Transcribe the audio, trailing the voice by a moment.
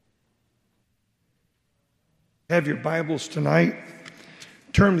Have your Bibles tonight.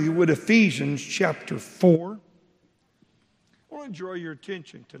 Turn to you with Ephesians chapter 4. I want to draw your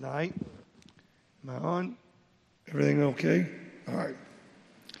attention tonight. Am I on? Everything okay? All right.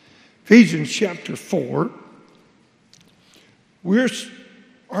 Ephesians chapter 4.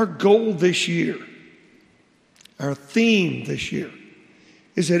 Our goal this year, our theme this year,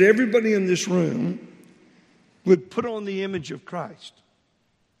 is that everybody in this room would put on the image of Christ.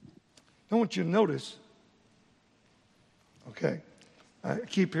 I want you to notice. Okay, I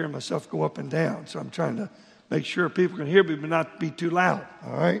keep hearing myself go up and down, so I'm trying to make sure people can hear me but not be too loud,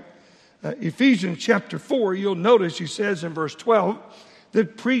 all right? Ephesians chapter 4, you'll notice he says in verse 12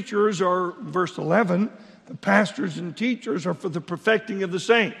 that preachers are, verse 11, pastors and teachers are for the perfecting of the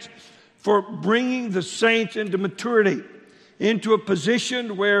saints, for bringing the saints into maturity, into a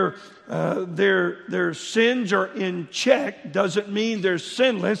position where their sins are in check. Doesn't mean they're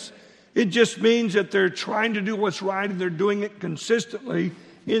sinless. It just means that they're trying to do what's right and they're doing it consistently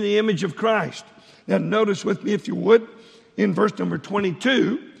in the image of Christ. Now notice with me, if you would, in verse number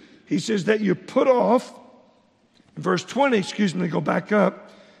 22, he says that you put off, in verse 20, go back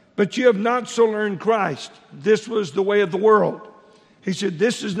up, but you have not so learned Christ. This was the way of the world. He said,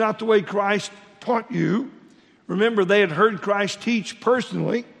 this is not the way Christ taught you. Remember, they had heard Christ teach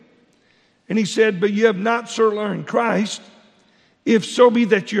personally. And he said, but you have not so learned Christ. If so be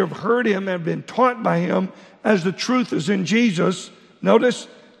that you have heard him and been taught by him, as the truth is in Jesus, notice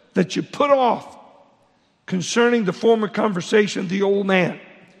that you put off concerning the former conversation the old man,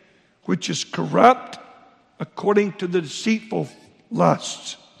 which is corrupt according to the deceitful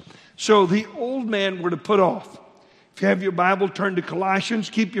lusts. So the old man we're to put off. If you have your Bible, turn to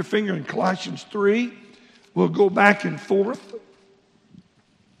Colossians. Keep your finger in Colossians 3. We'll go back and forth.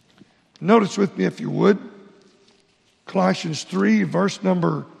 Notice with me, if you would, Colossians 3, verse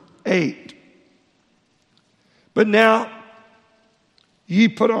number 8. But now, ye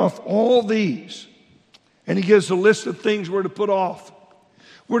put off all these. And he gives a list of things we're to put off.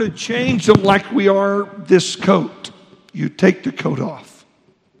 We're to change them like we are this coat. You take the coat off.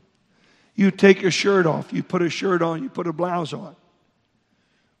 You take a shirt off. You put a shirt on. You put a blouse on.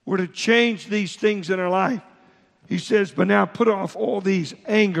 We're to change these things in our life. He says, but now put off all these: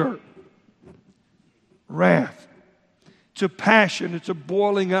 anger, wrath. It's a passion. It's a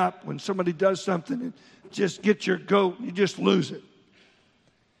boiling up when somebody does something and just gets your goat and you just lose it.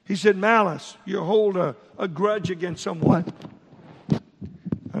 He said, malice. You hold a grudge against someone. I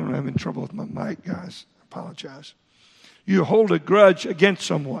don't know, I'm in trouble with my mic, guys. I apologize. You hold a grudge against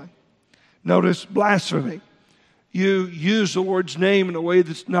someone. Notice blasphemy. You use the Lord's name in a way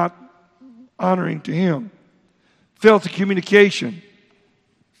that's not honoring to him. Filthy communication.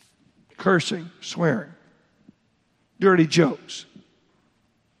 Cursing, swearing. Dirty jokes.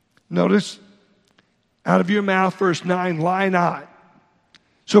 Notice, out of your mouth, verse 9, lie not.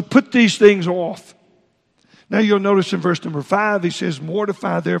 So put these things off. Now you'll notice in verse number 5, he says,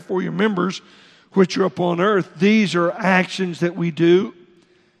 mortify therefore your members which are upon earth. These are actions that we do.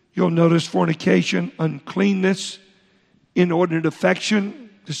 You'll notice fornication, uncleanness, inordinate affection.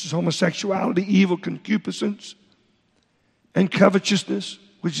 This is homosexuality, evil concupiscence, and covetousness,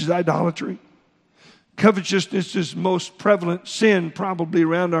 which is idolatry. Covetousness is most prevalent sin probably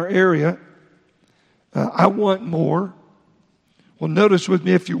around our area. I want more. Well, notice with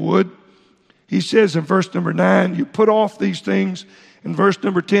me, if you would. He says in verse number 9, you put off these things. In verse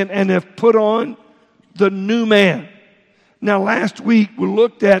number 10, and have put on the new man. Now, last week we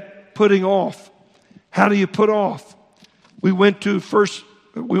looked at putting off. How do you put off? We went to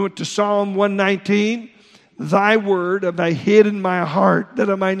Psalm 119. Thy word have I hid in my heart, that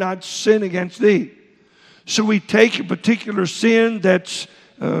I might not sin against thee. So we take a particular sin that's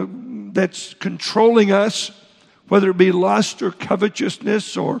controlling us, whether it be lust or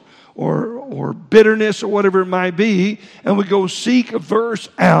covetousness or bitterness or whatever it might be, and we go seek a verse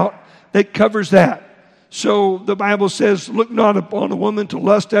out that covers that. So the Bible says, look not upon a woman to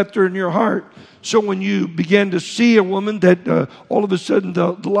lust after in your heart. So when you begin to see a woman that all of a sudden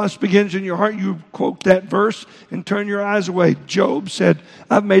the lust begins in your heart, you quote that verse and turn your eyes away. Job said,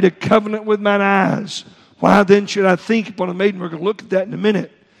 I've made a covenant with mine eyes. Why then should I think upon a maiden? We're going to look at that in a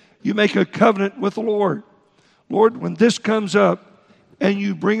minute. You make a covenant with the Lord. Lord, when this comes up and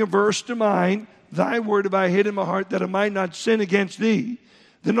you bring a verse to mind, thy word have I hid in my heart that I might not sin against thee.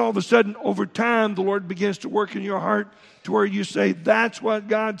 Then all of a sudden, over time, the Lord begins to work in your heart to where you say, that's what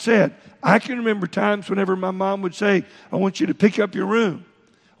God said. I can remember times whenever my mom would say, I want you to pick up your room.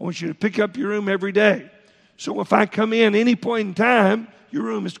 I want you to pick up your room every day. So if I come in any point in time, your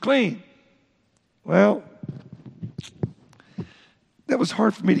room is clean. Well, that was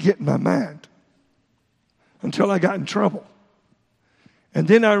hard for me to get in my mind. until I got in trouble. And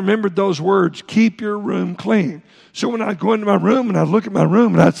then I remembered those words, keep your room clean. So when I'd go into my room and I'd look at my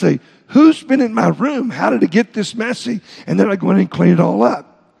room and I'd say, who's been in my room? How did it get this messy? And then I'd go in and clean it all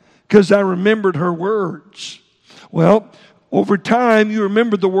up because I remembered her words. Well, over time, you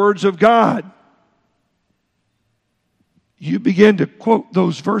remember the words of God. You begin to quote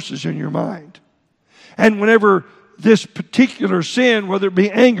those verses in your mind. And whenever this particular sin, whether it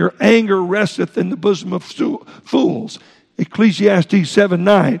be anger, anger resteth in the bosom of fools. Ecclesiastes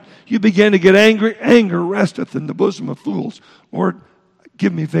 7:9. You begin to get angry, anger resteth in the bosom of fools. Lord,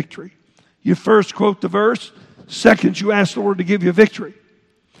 give me victory. You first quote the verse. Second, you ask the Lord to give you victory.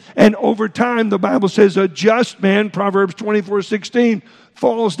 And over time, the Bible says a just man, Proverbs 24:16,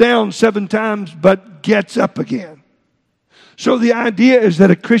 falls down 7 times but gets up again. So the idea is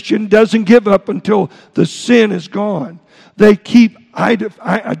that a Christian doesn't give up until the sin is gone. They keep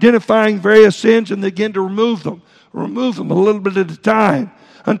identifying various sins and they begin to remove them a little bit at a time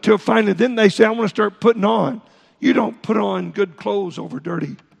until finally then they say, I want to start putting on. You don't put on good clothes over a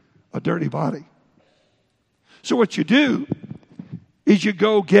dirty body. So what you do is you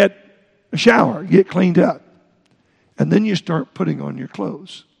go get a shower, get cleaned up, and then you start putting on your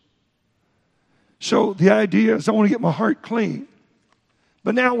clothes. So the idea is I want to get my heart clean,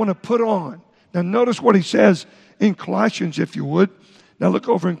 but now I want to put on. Now notice what he says in Colossians, if you would. Now look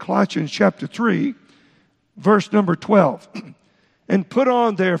over in Colossians chapter 3, verse number 12. And put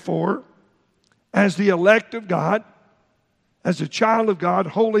on, therefore, as the elect of God, as a child of God,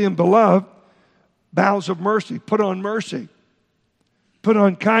 holy and beloved, bowels of mercy. Put on mercy. Put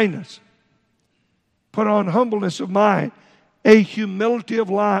on kindness. Put on humbleness of mind. A humility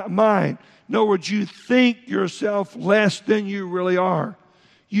of mind. In other words, you think yourself less than you really are.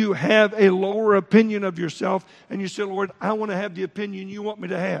 You have a lower opinion of yourself, and you say, Lord, I want to have the opinion you want me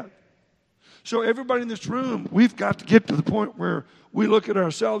to have. So everybody in this room, we've got to get to the point where we look at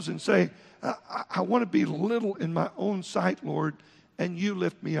ourselves and say, I want to be little in my own sight, Lord, and you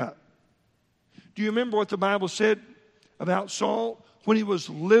lift me up. Do you remember what the Bible said about Saul? When he was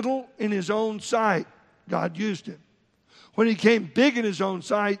little in his own sight, God used him. When he became big in his own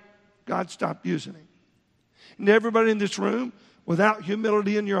sight, God stopped using him. And everybody in this room, without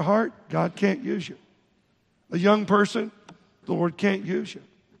humility in your heart, God can't use you. A young person, the Lord can't use you.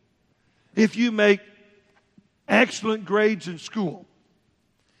 If you make excellent grades in school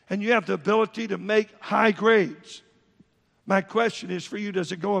and you have the ability to make high grades, my question is for you,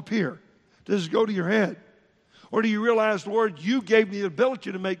 does it go up here? Does it go to your head? Or do you realize, Lord, you gave me the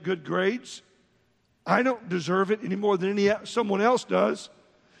ability to make good grades. I don't deserve it any more than someone else does.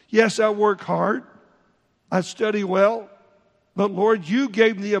 Yes, I work hard. I study well. But Lord, you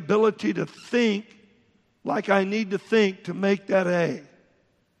gave me the ability to think like I need to think to make that A.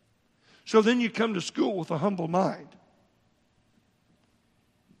 So then you come to school with a humble mind.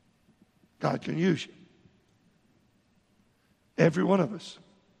 God can use you. Every one of us.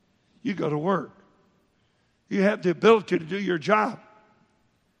 You go to work. You have the ability to do your job.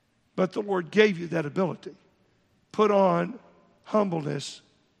 But the Lord gave you that ability. Put on humbleness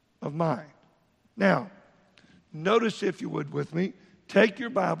of mind. Now, notice if you would with me, take your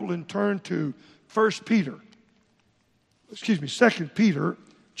Bible and turn to 2 Peter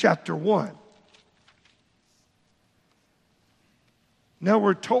chapter 1. Now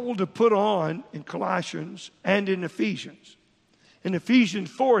we're told to put on in Colossians and in Ephesians. In Ephesians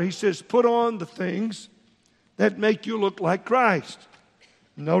 4, he says, put on the things that make you look like Christ.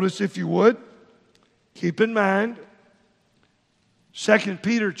 Notice if you would, keep in mind, 2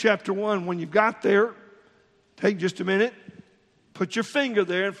 Peter chapter 1, when you've got there, take just a minute, put your finger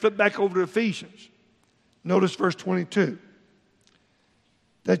there and flip back over to Ephesians. Notice verse 22.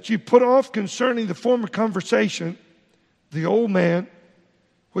 That you put off concerning the former conversation, the old man,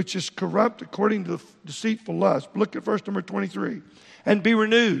 which is corrupt according to the deceitful lust. Look at verse number 23. And be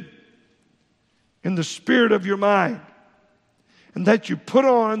renewed in the spirit of your mind. And that you put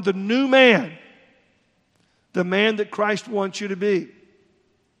on the new man, the man that Christ wants you to be,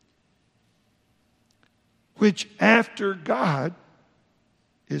 which after God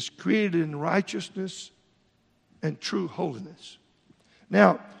is created in righteousness and true holiness.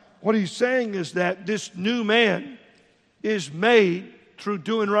 Now, what he's saying is that this new man is made through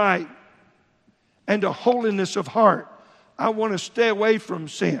doing right and a holiness of heart. I want to stay away from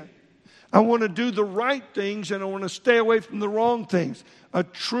sin. I want to do the right things and I want to stay away from the wrong things. A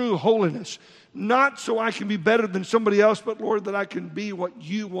true holiness. Not so I can be better than somebody else, but Lord, that I can be what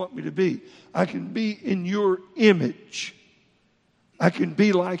you want me to be. I can be in your image. I can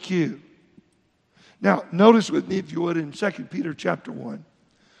be like you. Now, notice with me, if you would, in 2 Peter chapter 1.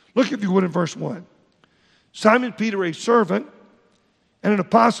 Look, if you would, in verse 1. Simon Peter, a servant and an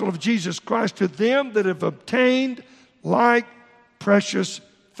apostle of Jesus Christ, to them that have obtained like precious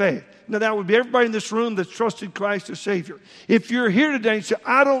faith. Now, that would be everybody in this room that's trusted Christ as Savior. If you're here today and say,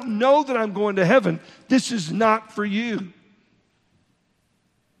 I don't know that I'm going to heaven, this is not for you.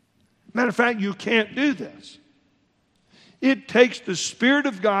 Matter of fact, you can't do this. It takes the Spirit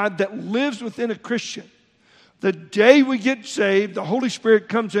of God that lives within a Christian. The day we get saved, the Holy Spirit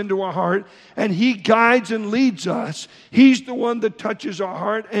comes into our heart and He guides and leads us. He's the one that touches our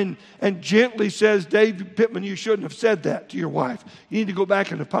heart and gently says, Dave Pittman, you shouldn't have said that to your wife. You need to go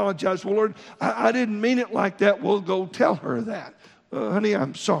back and apologize. Well, Lord, I didn't mean it like that. We'll go tell her that. Honey,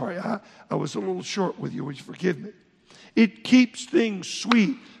 I'm sorry. I was a little short with you. Would you forgive me? It keeps things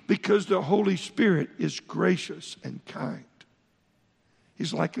sweet because the Holy Spirit is gracious and kind.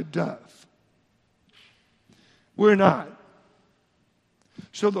 He's like a dove. We're not.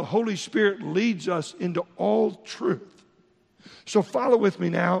 So the Holy Spirit leads us into all truth. So follow with me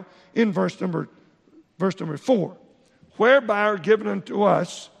now in verse number 4. Whereby are given unto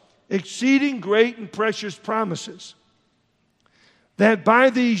us exceeding great and precious promises, that by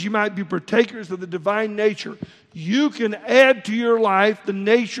these you might be partakers of the divine nature. You can add to your life the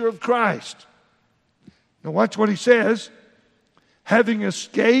nature of Christ. Now watch what he says. Having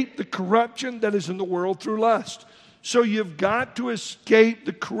escaped the corruption that is in the world through lust. So you've got to escape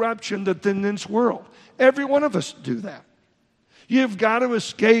the corruption that's in this world. Every one of us do that. You've got to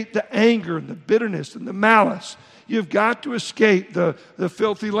escape the anger and the bitterness and the malice. You've got to escape the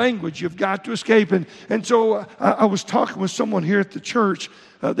filthy language. You've got to escape. And so I was talking with someone here at the church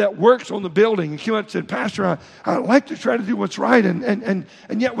that works on the building. And he went and said, Pastor, I like to try to do what's right. And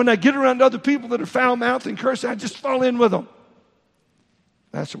yet when I get around other people that are foul-mouthed and cursing, I just fall in with them.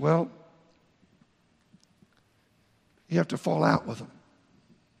 I said, well, you have to fall out with them.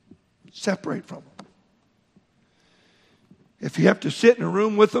 Separate from them. If you have to sit in a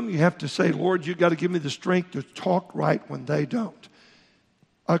room with them, you have to say, Lord, you've got to give me the strength to talk right when they don't.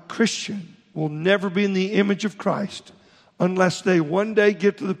 A Christian will never be in the image of Christ unless they one day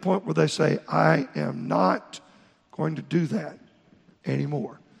get to the point where they say, I am not going to do that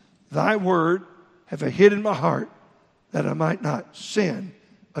anymore. Thy word have I hid in my heart that I might not sin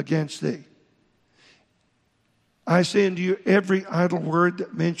against thee. I say unto you, every idle word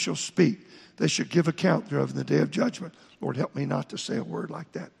that men shall speak, they shall give account thereof in the day of judgment. Lord, help me not to say a word like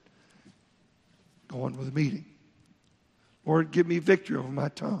that. Go on with the meeting. Lord, give me victory over my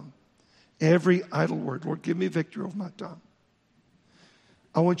tongue. Every idle word. Lord, give me victory over my tongue.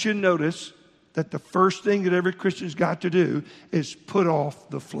 I want you to notice that the first thing that every Christian's got to do is put off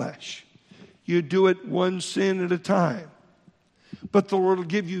the flesh. You do it one sin at a time. But the Lord will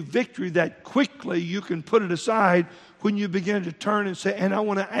give you victory that quickly you can put it aside when you begin to turn and say, and I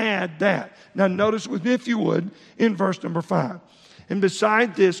want to add that. Now notice with me, if you would, in verse number 5. And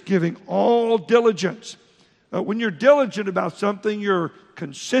beside this, giving all diligence. When you're diligent about something, you're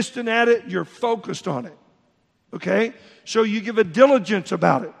consistent at it, you're focused on it. Okay? So you give a diligence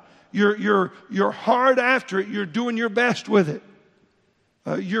about it. You're hard after it. You're doing your best with it.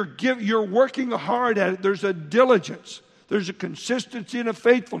 You're working hard at it. There's a diligence. There's a consistency and a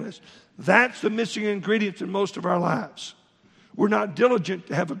faithfulness. That's the missing ingredients in most of our lives. We're not diligent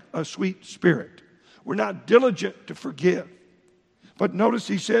to have a sweet spirit. We're not diligent to forgive. But notice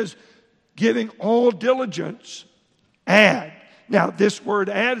he says, giving all diligence, add. Now, this word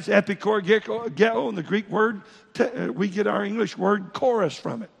add is epikorgeo, and the Greek word, we get our English word chorus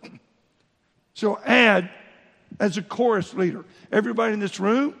from it. So add as a chorus leader. Everybody in this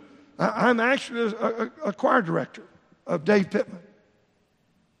room, I'm actually a choir director of Dave Pittman.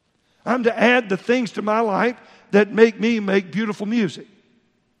 I'm to add the things to my life that make me make beautiful music.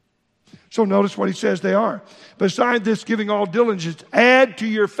 So notice what he says they are. Beside this, giving all diligence, add to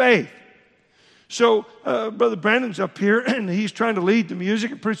your faith. So Brother Brandon's up here, and he's trying to lead the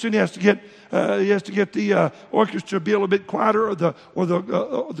music, and pretty soon he has to get the orchestra to be a little bit quieter, or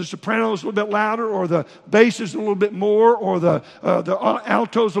the sopranos a little bit louder, or the basses a little bit more, or the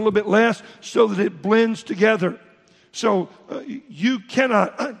altos a little bit less, so that it blends together. So you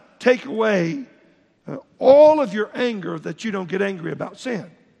cannot take away all of your anger that you don't get angry about sin.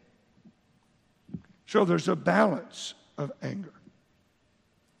 So there's a balance of anger.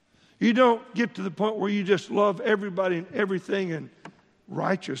 You don't get to the point where you just love everybody and everything and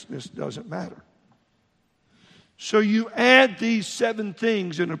righteousness doesn't matter. So you add these 7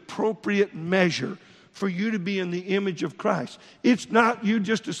 things in appropriate measure for you to be in the image of Christ. It's not you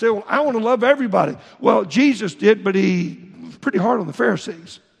just to say, well, I want to love everybody. Well, Jesus did, but he was pretty hard on the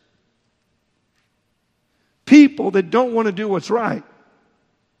Pharisees. People that don't want to do what's right.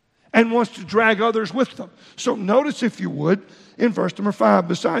 and wants to drag others with them. So notice, if you would, in verse number 5,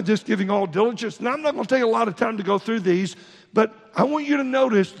 besides this, giving all diligence. Now, I'm not going to take a lot of time to go through these, but I want you to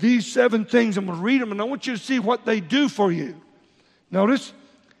notice these 7 things. I'm going to read them, and I want you to see what they do for you. Notice,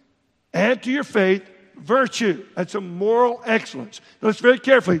 add to your faith virtue. That's a moral excellence. Notice very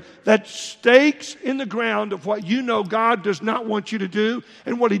carefully, that stakes in the ground of what you know God does not want you to do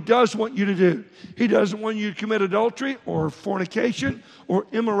and what He does want you to do. He doesn't want you to commit adultery or fornication or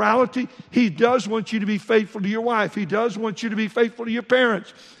immorality. He does want you to be faithful to your wife. He does want you to be faithful to your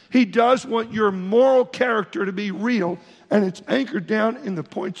parents. He does want your moral character to be real, and it's anchored down in the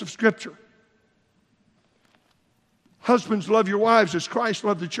points of Scripture. Husbands, love your wives as Christ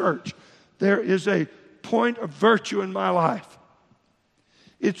loved the church. There is a point of virtue in my life.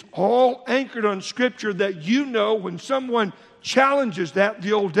 It's all anchored on Scripture that you know when someone challenges that,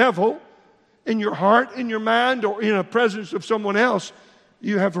 the old devil, in your heart, in your mind, or in the presence of someone else,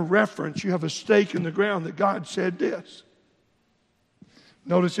 you have a reference, you have a stake in the ground that God said this.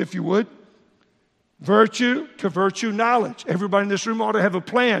 Notice, if you would, virtue to virtue knowledge. Everybody in this room ought to have a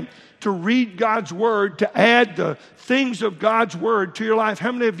plan to read God's Word, to add the things of God's Word to your life.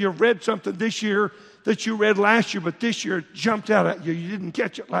 How many of you have read something this year that you read last year, but this year it jumped out at you? You didn't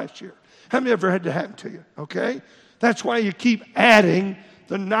catch it last year. How many ever had to happen to you? Okay? That's why you keep adding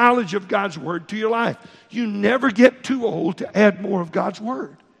the knowledge of God's Word to your life. You never get too old to add more of God's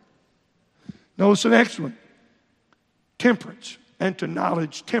Word. Notice the next one. Temperance, and to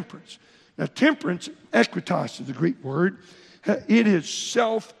knowledge temperance. Now, temperance, equitas is the Greek word. It is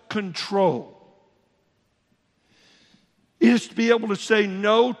self-control. It is to be able to say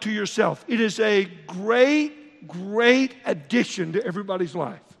no to yourself. It is a great, great addition to everybody's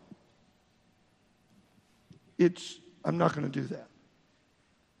life. I'm not going to do that.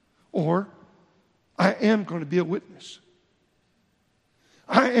 Or, I am going to be a witness.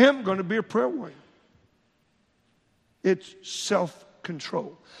 I am going to be a prayer warrior. It's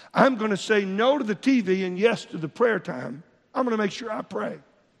self-control. I'm going to say no to the TV and yes to the prayer time. I'm going to make sure I pray.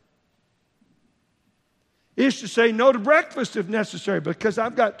 It's to say no to breakfast if necessary because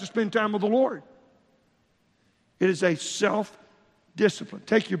I've got to spend time with the Lord. It is a self-discipline.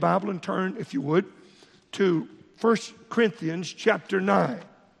 Take your Bible and turn, if you would, to 1 Corinthians chapter 9.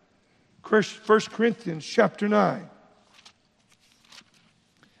 1 Corinthians chapter 9.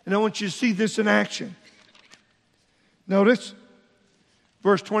 And I want you to see this in action. Notice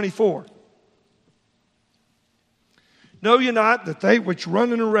verse 24. Know ye not that they which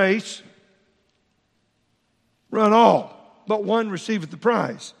run in a race run all, but one receiveth the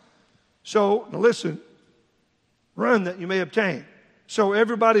prize. So, now listen, run that you may obtain. So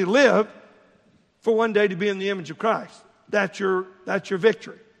everybody live for one day to be in the image of Christ. That's your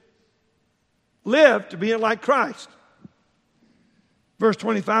victory. Live to be like Christ. Verse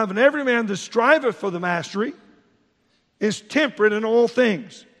 25, and every man that striveth for the mastery is temperate in all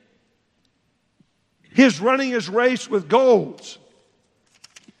things. His running his race with goals.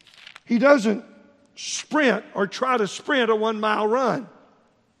 He doesn't sprint or try to sprint a 1 mile run.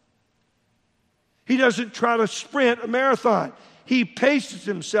 He doesn't try to sprint a marathon. He paces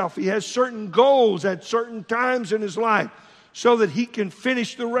himself. He has certain goals at certain times in his life so that he can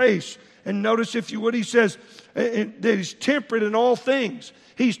finish the race. And notice, if you would, he says that he's temperate in all things.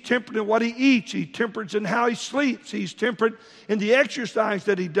 He's temperate in what he eats. He's temperate in how he sleeps. He's temperate in the exercise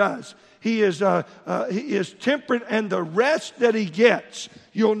that he does. He is temperate in the rest that he gets.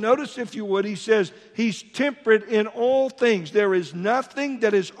 You'll notice, if you would, he says he's temperate in all things. There is nothing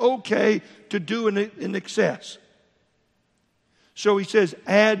that is okay to do in excess. So he says,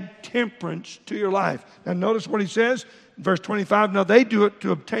 add temperance to your life. Now notice what he says, verse 25. Now they do it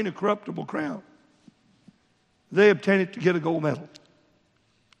to obtain a corruptible crown. They obtain it to get a gold medal.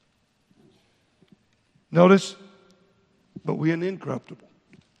 Notice, but we are incorruptible.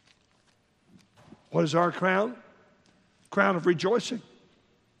 What is our crown? Crown of rejoicing.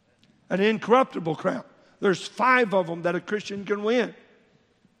 An incorruptible crown. There's 5 of them that a Christian can win.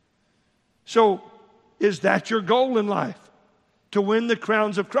 So, is that your goal in life? To win the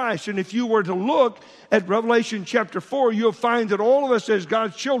crowns of Christ. And if you were to look at Revelation chapter 4, you'll find that all of us as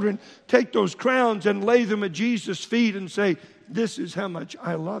God's children take those crowns and lay them at Jesus' feet and say, this is how much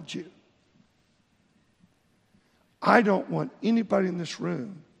I loved you. I don't want anybody in this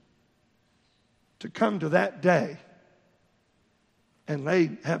room to come to that day and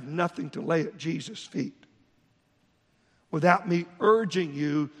have nothing to lay at Jesus' feet without me urging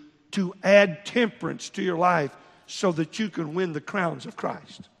you to add temperance to your life so that you can win the crowns of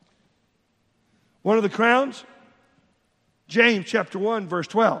Christ. One of the crowns, James chapter 1, verse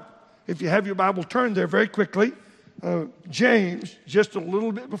 12. If you have your Bible, turn there very quickly. James, just a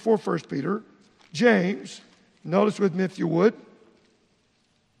little bit before 1 Peter. James, notice with me if you would.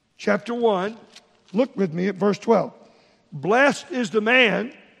 Chapter 1, look with me at verse 12. Blessed is the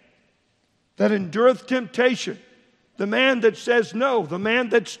man that endureth temptation, the man that says no, the man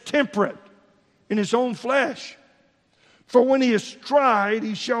that's temperate in his own flesh. For when he is tried,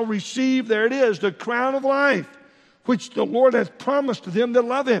 he shall receive, there it is, the crown of life, which the Lord hath promised to them that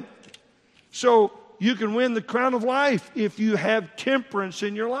love him. So you can win the crown of life if you have temperance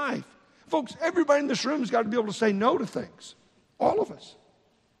in your life. Folks, everybody in this room has got to be able to say no to things. All of us.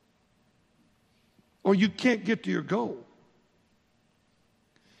 Or you can't get to your goal.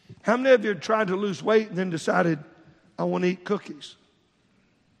 How many of you have tried to lose weight and then decided, I want to eat cookies?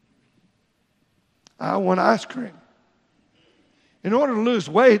 I want ice cream. In order to lose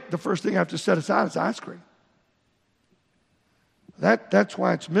weight, the first thing I have to set aside is ice cream. That's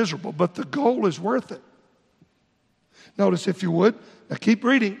why it's miserable, but the goal is worth it. Notice, if you would, now keep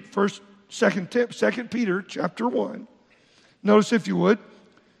reading, 2 Peter chapter 1. Notice, if you would,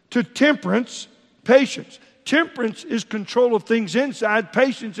 to temperance, patience. Temperance is control of things inside.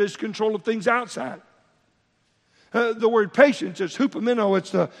 Patience is control of things outside. The word patience is hupomeno.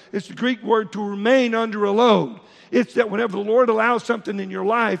 It's the Greek word to remain under a load. It's that whenever the Lord allows something in your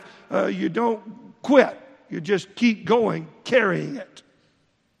life, you don't quit. You just keep going, carrying it.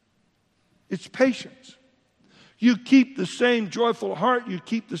 It's patience. You keep the same joyful heart. You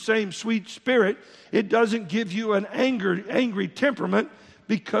keep the same sweet spirit. It doesn't give you an angry temperament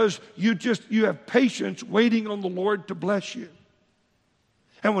because you have patience waiting on the Lord to bless you.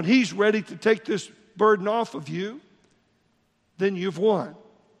 And when He's ready to take this burden off of you, then you've won.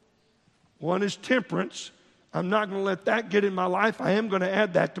 One is temperance. I'm not going to let that get in my life. I am going to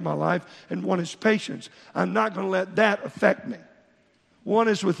add that to my life. And one is patience. I'm not going to let that affect me. One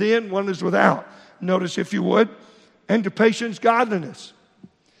is within, one is without. Notice, if you would. And to patience, godliness.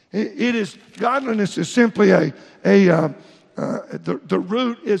 Godliness is simply the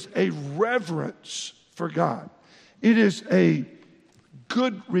root is a reverence for God. It is a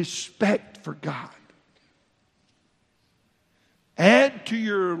good respect for God. Add to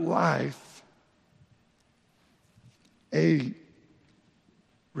your life a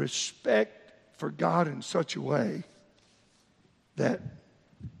respect for God in such a way that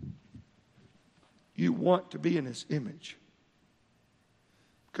you want to be in His image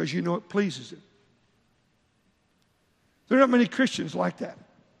because you know it pleases Him. There are not many Christians like that.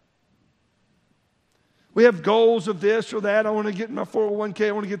 We have goals of this or that. I want to get in my 401k.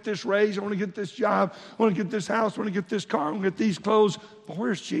 I want to get this raise. I want to get this job. I want to get this house. I want to get this car. I want to get these clothes. But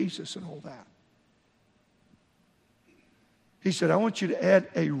where's Jesus and all that? He said, I want you to add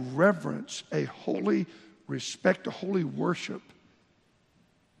a reverence, a holy respect, a holy worship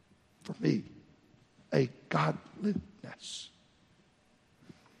for me, a godliness.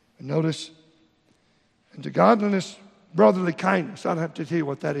 And notice, and to godliness, brotherly kindness. I don't have to tell you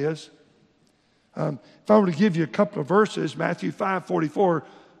what that is. If I were to give you a couple of verses, Matthew 5:44,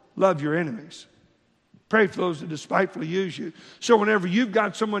 love your enemies. Pray for those that despitefully use you. So whenever you've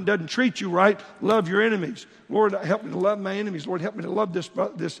got someone that doesn't treat you right, love your enemies. Lord, help me to love my enemies. Lord, help me to love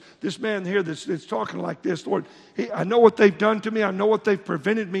this man here that's talking like this. Lord, I know what they've done to me. I know what they've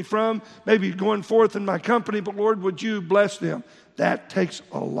prevented me from. Maybe going forth in my company, but Lord, would you bless them? That takes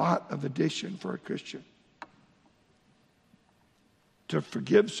a lot of addition for a Christian. To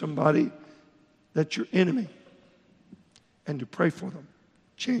forgive somebody that's your enemy and to pray for them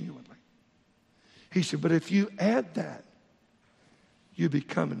genuinely. He said, but if you add that, you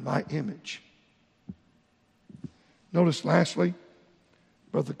become in my image. Notice lastly,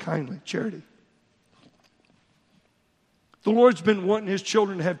 brother kindly, charity. The Lord's been wanting His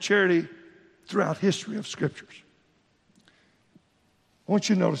children to have charity throughout history of Scriptures. I want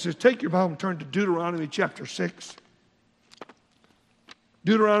you to notice this. Take your Bible and turn to Deuteronomy chapter 6.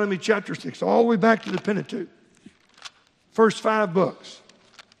 Deuteronomy chapter 6, all the way back to the Pentateuch. First 5 books.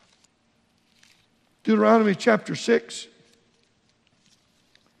 Deuteronomy chapter 6.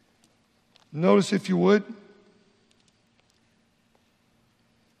 Notice, if you would.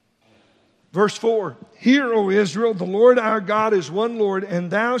 Verse 4. Hear, O Israel, the Lord our God is one Lord, and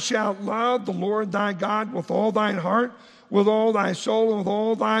thou shalt love the Lord thy God with all thine heart, with all thy soul, and with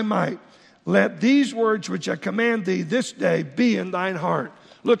all thy might. Let these words which I command thee this day be in thine heart.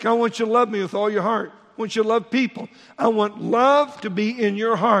 Look, I want you to love me with all your heart. I want you to love people. I want love to be in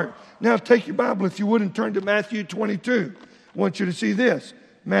your heart. Now take your Bible, if you would, and turn to Matthew 22. I want you to see this.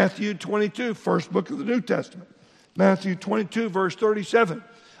 Matthew 22, first book of the New Testament. Matthew 22, verse 37.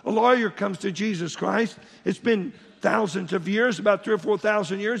 A lawyer comes to Jesus Christ. It's been thousands of years, about 3,000 or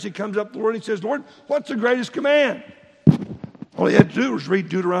 4,000 years, he comes up to the Lord and he says, Lord, what's the greatest command? All he had to do was read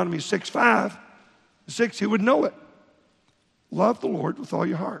Deuteronomy 6:5. 6, he would know it. Love the Lord with all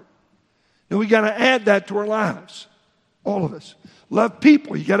your heart. Now we got to add that to our lives. All of us. Love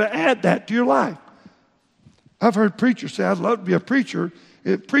people. You got to add that to your life. I've heard preachers say, I'd love to be a preacher.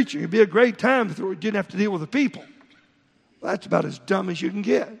 If preaching would be a great time if we didn't have to deal with the people. Well, that's about as dumb as you can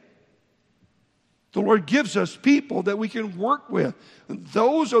get. The Lord gives us people that we can work with.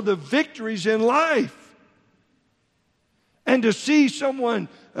 Those are the victories in life. And to see someone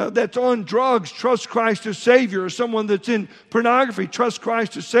that's on drugs trust Christ as Savior, or someone that's in pornography trust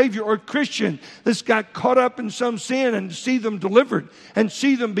Christ as Savior, or a Christian that's got caught up in some sin, and to see them delivered and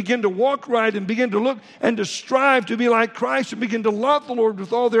see them begin to walk right and begin to look and to strive to be like Christ and begin to love the Lord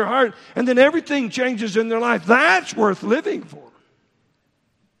with all their heart, and then everything changes in their life. That's worth living for.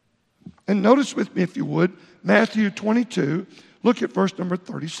 And notice with me, if you would, Matthew 22, look at verse number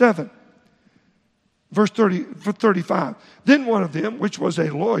 37. Verse 35. Then one of them, which was a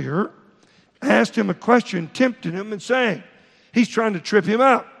lawyer, asked him a question, tempting him and saying, he's trying to trip him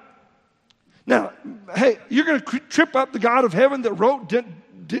up. Now, hey, you're going to trip up the God of heaven that wrote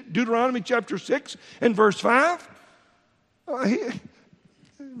Deuteronomy chapter 6 and verse 5?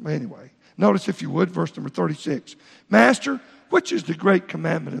 Anyway, notice if you would, verse number 36. Master, which is the great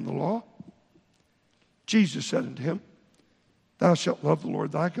commandment in the law? Jesus said unto him, thou shalt love the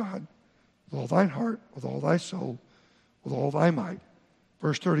Lord thy God with all thine heart, with all thy soul, with all thy might.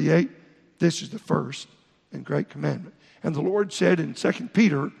 Verse 38, this is the first and great commandment. And the Lord said in 2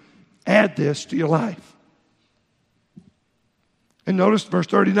 Peter, add this to your life. And notice verse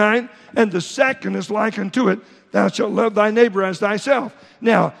 39, and the second is like unto it, thou shalt love thy neighbor as thyself.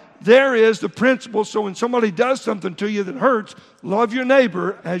 Now, there is the principle, so when somebody does something to you that hurts, love your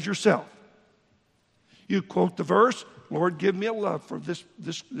neighbor as yourself. You quote the verse, Lord, give me a love for this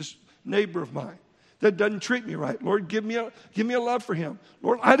neighbor of mine that doesn't treat me right. Lord, give me a love for him.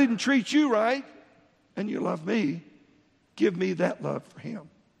 Lord, I didn't treat you right, and you love me. Give me that love for him.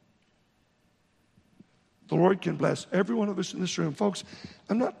 The Lord can bless every one of us in this room. Folks,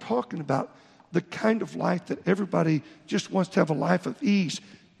 I'm not talking about the kind of life that everybody just wants to have a life of ease.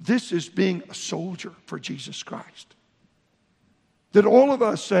 This is being a soldier for Jesus Christ. That all of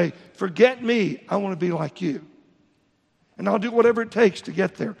us say, forget me, I want to be like you. And I'll do whatever it takes to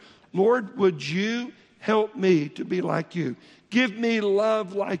get there. Lord, would you help me to be like you? Give me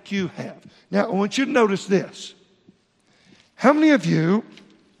love like you have. Now, I want you to notice this. How many of you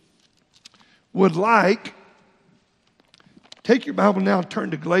would like, take your Bible now and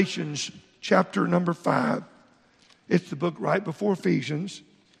turn to Galatians chapter number 5. It's the book right before Ephesians,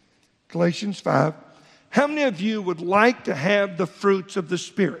 Galatians 5. How many of you would like to have the fruits of the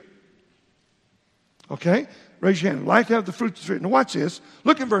Spirit? Okay? Raise your hand. Like to have the fruits of the Spirit. Now watch this.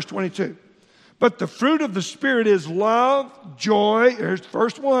 Look at verse 22. But the fruit of the Spirit is love, joy. Here's the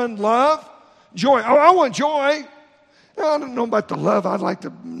first one. Love, joy. Oh, I want joy. I don't know about the love. I'd like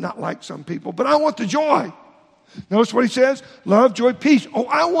to not like some people, but I want the joy. Notice what he says. Love, joy, peace. Oh,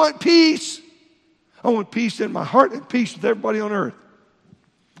 I want peace. I want peace in my heart and peace with everybody on earth.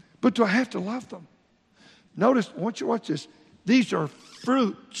 But do I have to love them? Notice, I want you to watch this. These are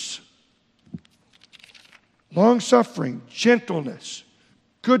fruits. Long-suffering, gentleness,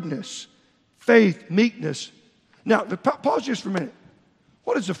 goodness, faith, meekness. Now, pause just for a minute.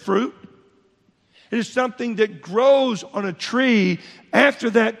 What is a fruit? It is something that grows on a tree after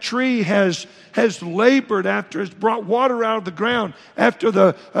that tree has labored, after it's brought water out of the ground, after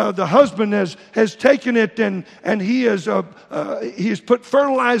the husband has taken it and he has put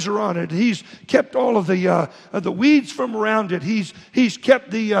fertilizer on it. He's kept all of the weeds from around it. He's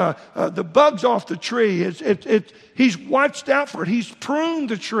kept the bugs off the tree. He's watched out for it. He's pruned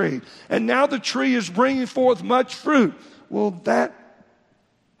the tree, and now the tree is bringing forth much fruit. Well, that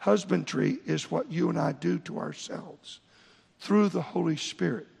husbandry is what you and I do to ourselves through the Holy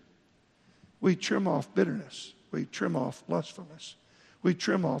Spirit. We trim off bitterness. We trim off lustfulness. We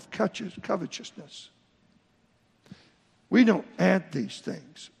trim off covetousness. We don't add these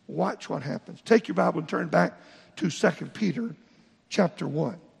things. Watch what happens. Take your Bible and turn back to 2 Peter chapter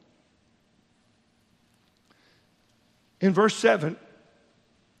 1. In verse 7,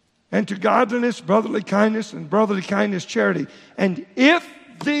 and to godliness, brotherly kindness, and brotherly kindness, charity. And if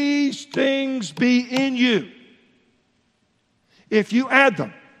these things be in you, if you add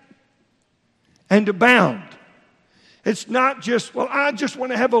them and abound, it's not just, well, I just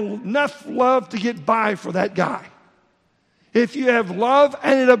want to have enough love to get by for that guy. If you have love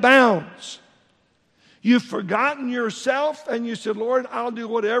and it abounds, you've forgotten yourself and you said, Lord, I'll do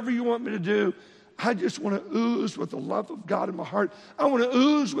whatever you want me to do. I just want to ooze with the love of God in my heart. I want to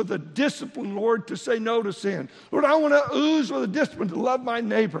ooze with the discipline, Lord, to say no to sin. Lord, I want to ooze with the discipline to love my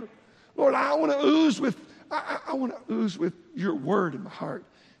neighbor. Lord, I want to ooze with your word in my heart.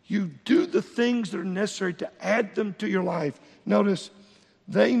 You do the things that are necessary to add them to your life. Notice,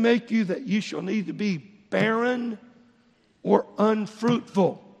 they make you that you shall neither be barren or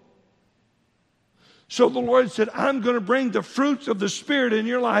unfruitful. So the Lord said, I'm going to bring the fruits of the Spirit in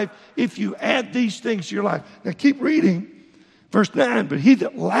your life if you add these things to your life. Now keep reading. Verse 9, but he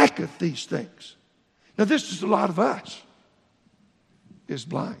that lacketh these things. Now this is a lot of us. Is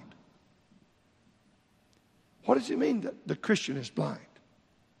blind. What does it mean that the Christian is blind?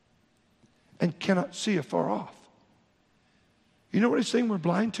 And cannot see afar off. You know what he's saying we're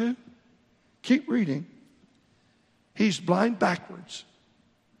blind to? Keep reading. He's blind backwards.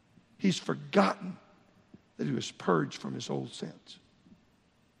 He's forgotten that he was purged from his old sins.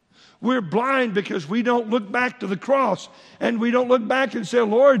 We're blind because we don't look back to the cross, and we don't look back and say,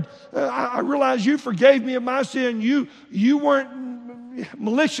 Lord, I realize you forgave me of my sin. You weren't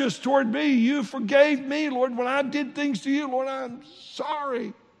malicious toward me. You forgave me, Lord, when I did things to you. Lord, I'm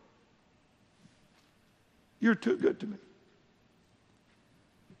sorry. You're too good to me.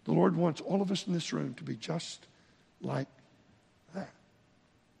 The Lord wants all of us in this room to be just like that.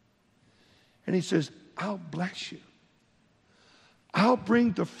 And he says, I'll bless you. I'll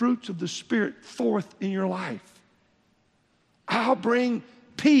bring the fruits of the Spirit forth in your life. I'll bring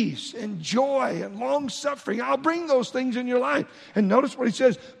peace and joy and long suffering. I'll bring those things in your life. And notice what he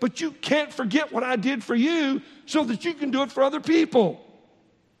says, but you can't forget what I did for you so that you can do it for other people.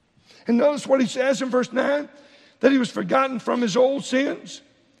 And notice what he says in verse 9, that he was forgotten from his old sins.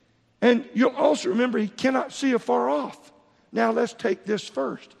 And you'll also remember he cannot see afar off. Now let's take this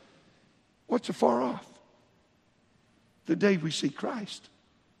first. What's afar off? The day we see Christ.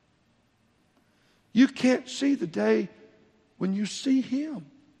 You can't see the day when you see him.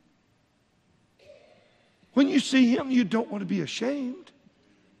 When you see him, you don't want to be ashamed.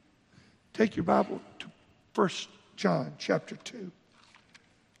 Take your Bible to 1 John chapter 2.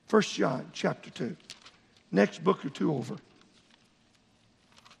 1 John chapter 2. Next book or two over.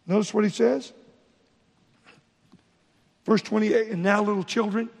 Notice what he says. Verse 28, and now little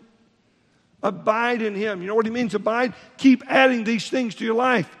children, abide in him. You know what he means, abide? Keep adding these things to your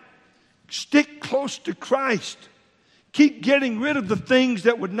life. Stick close to Christ. Keep getting rid of the things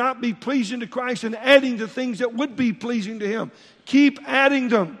that would not be pleasing to Christ and adding the things that would be pleasing to him. Keep adding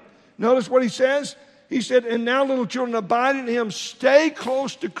them. Notice what he says. He said, and now little children, abide in him. Stay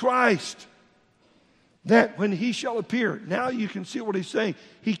close to Christ, that when he shall appear. Now you can see what he's saying.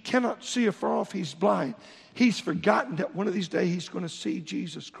 He cannot see afar off. He's blind. He's forgotten that one of these days he's going to see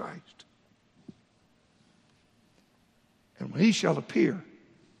Jesus Christ. And when he shall appear,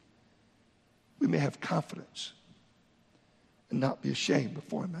 we may have confidence and not be ashamed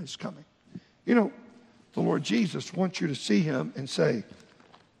before him at his coming. You know, the Lord Jesus wants you to see him and say,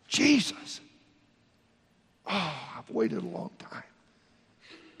 Jesus, oh, I've waited a long time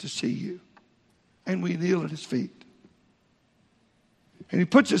to see you. And we kneel at his feet. And he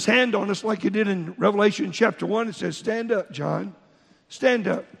puts his hand on us like he did in Revelation chapter 1. It says, stand up, John. Stand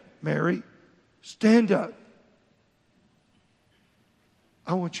up, Mary. Stand up.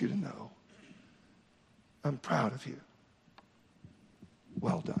 I want you to know I'm proud of you.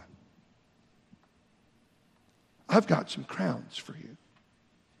 Well done. I've got some crowns for you.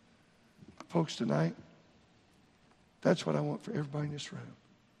 Folks, tonight, that's what I want for everybody in this room.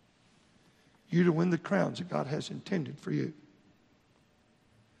 You to win the crowns that God has intended for you.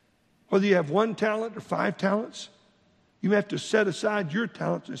 Whether you have 1 talent or 5 talents, you have to set aside your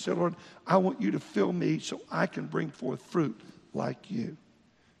talents and say, Lord, I want you to fill me so I can bring forth fruit like you.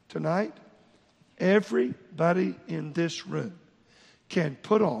 Tonight, everybody in this room can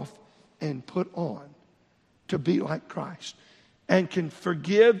put off and put on to be like Christ and can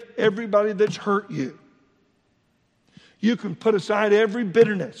forgive everybody that's hurt you. You can put aside every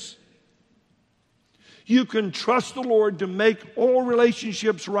bitterness. You can trust the Lord to make all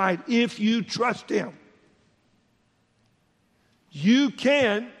relationships right if you trust him. You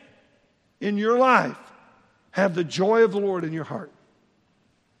can, in your life, have the joy of the Lord in your heart.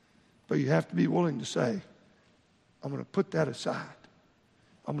 But you have to be willing to say, I'm going to put that aside.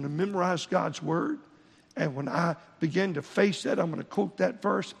 I'm going to memorize God's word. And when I begin to face that, I'm going to quote that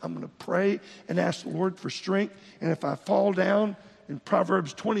verse. I'm going to pray and ask the Lord for strength. And if I fall down, in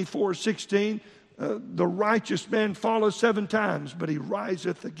Proverbs 24:16, the righteous man falleth 7 times, but he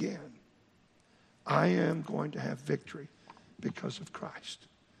riseth again. I am going to have victory because of Christ.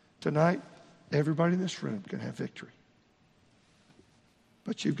 Tonight, everybody in this room can have victory.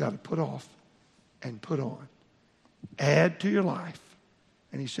 But you've got to put off and put on. Add to your life.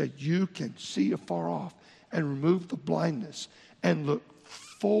 And he said, you can see afar off and remove the blindness and look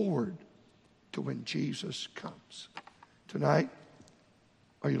forward to when Jesus comes. Tonight,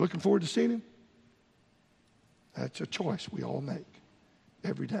 are you looking forward to seeing him? That's a choice we all make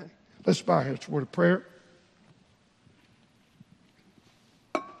every day. Let's bow our heads for a word of prayer.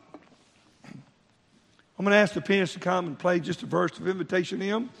 I'm going to ask the pianist to come and play just a verse of invitation to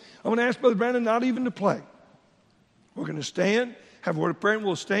him. I'm going to ask Brother Brandon not even to play. We're going to stand, have a word of prayer, and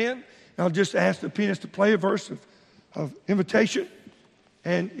we'll stand. And I'll just ask the pianist to play a verse of invitation.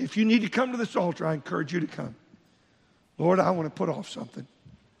 And if you need to come to this altar, I encourage you to come. Lord, I want to put off something.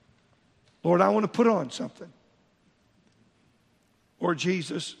 Lord, I want to put on something. Lord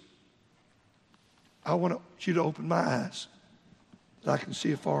Jesus, I want you to open my eyes that I can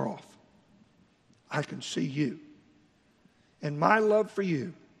see afar off. I can see you. And my love for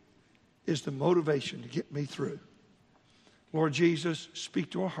you is the motivation to get me through. Lord Jesus,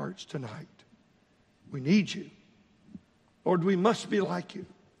 speak to our hearts tonight. We need you. Lord, we must be like you.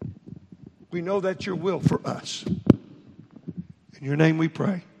 We know that's your will for us. In your name we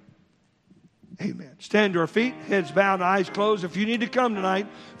pray. Amen. Stand to our feet, heads bowed, eyes closed. If you need to come tonight,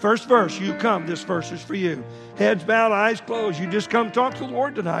 first verse, you come. This verse is for you. Heads bowed, eyes closed. You just come talk to the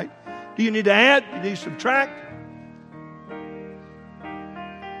Lord tonight. Do you need to add? You need to subtract?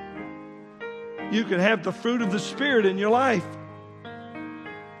 You can have the fruit of the Spirit in your life.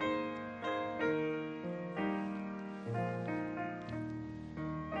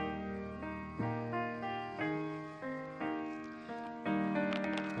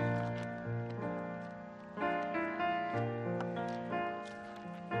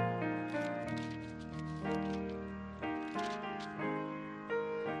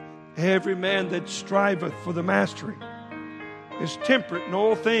 Every man that striveth for the mastery is temperate in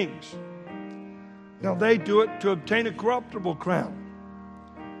all things. Now they do it to obtain a corruptible crown,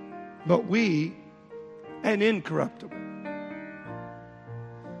 but we an incorruptible.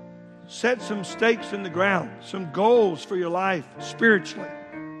 Set some stakes in the ground, some goals for your life spiritually.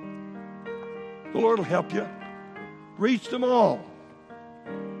 The Lord will help you. Reach them all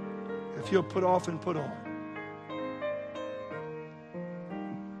if you'll put off and put on.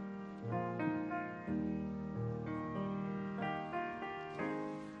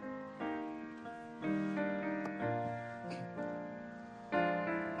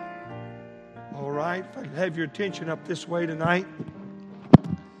 If I could have your attention up this way tonight.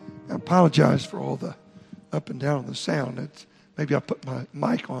 I apologize for all the up and down on the sound. Maybe I put my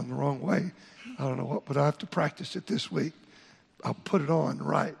mic on the wrong way. I don't know what, but I have to practice it this week. I'll put it on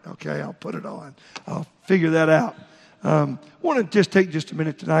right, okay? I'll put it on. I'll figure that out. I want to just take just a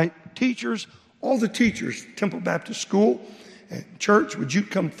minute tonight. Teachers, all the teachers, Temple Baptist School and church, would you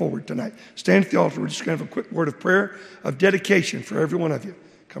come forward tonight? Stand at the altar. We're just going to have a quick word of prayer, of dedication for every one of you.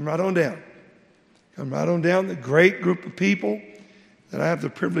 Come right on down. Come right on down, the great group of people that I have the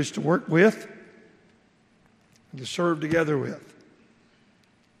privilege to work with and to serve together with.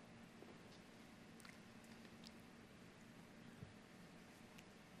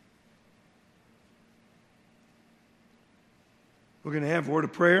 We're going to have a word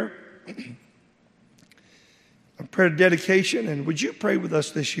of prayer, a prayer of dedication, and would you pray with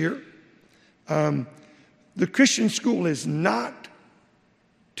us this year? The Christian school is not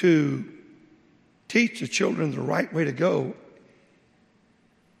to teach the children the right way to go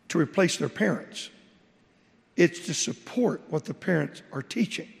to replace their parents. It's to support what the parents are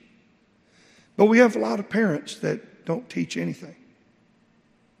teaching. But we have a lot of parents that don't teach anything.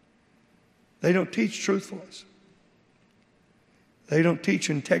 They don't teach truthfulness. They don't teach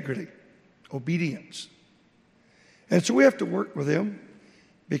integrity, obedience. And so we have to work with them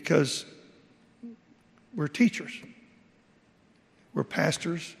because we're teachers. We're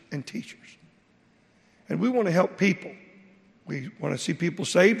pastors and teachers. And we want to help people. We want to see people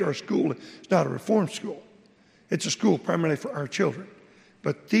saved. Our school is not a reform school. It's a school primarily for our children.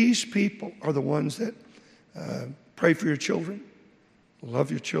 But these people are the ones that pray for your children,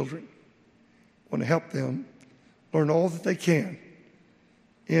 love your children, want to help them learn all that they can.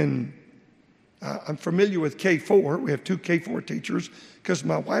 I'm familiar with K4. We have 2 K4 teachers because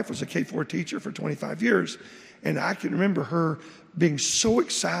my wife was a K4 teacher for 25 years. And I can remember her being so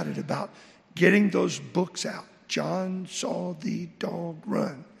excited about getting those books out. John saw the dog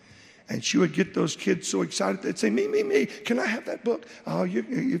run. And she would get those kids so excited, they'd say, me, can I have that book? Oh,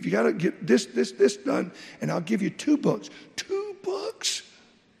 if you got to get this done, and I'll give you 2 books. 2 books?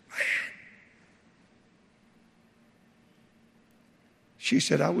 Man. She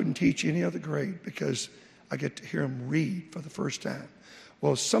said, I wouldn't teach any other grade because I get to hear them read for the first time.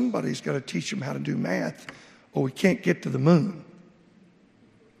 Well, somebody's got to teach them how to do math, or we can't get to the moon.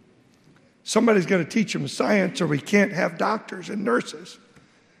 Somebody's got to teach them science, or we can't have doctors and nurses.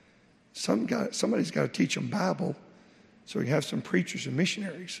 Somebody's got to teach them Bible, so we can have some preachers and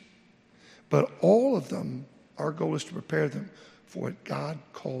missionaries. But all of them, our goal is to prepare them for what God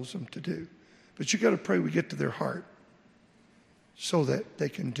calls them to do. But you got to pray we get to their heart so that they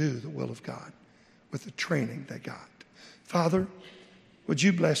can do the will of God with the training they got. Father, would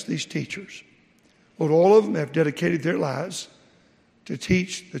you bless these teachers? Lord, all of them have dedicated their lives to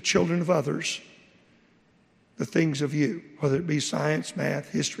teach the children of others the things of you, whether it be science,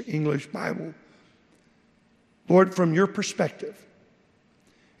 math, history, English, Bible. Lord, from your perspective.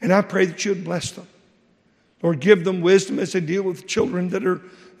 And I pray that you would bless them. Lord, give them wisdom as they deal with children that are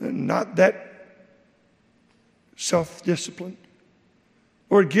not that self-disciplined.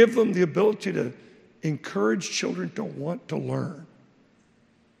 Lord, give them the ability to encourage children to want to learn.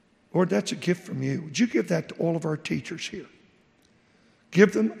 Lord, that's a gift from you. Would you give that to all of our teachers here?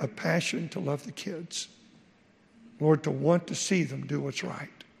 Give them a passion to love the kids. Lord, to want to see them do what's right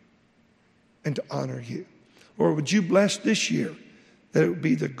and to honor you. Lord, would you bless this year that it would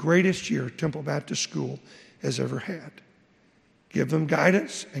be the greatest year Temple Baptist School has ever had. Give them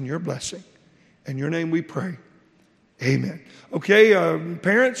guidance and your blessing. In your name we pray. Amen. Okay,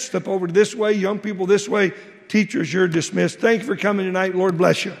 parents, step over to this way. Young people this way. Teachers, you're dismissed. Thank you for coming tonight. Lord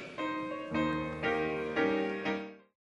bless you.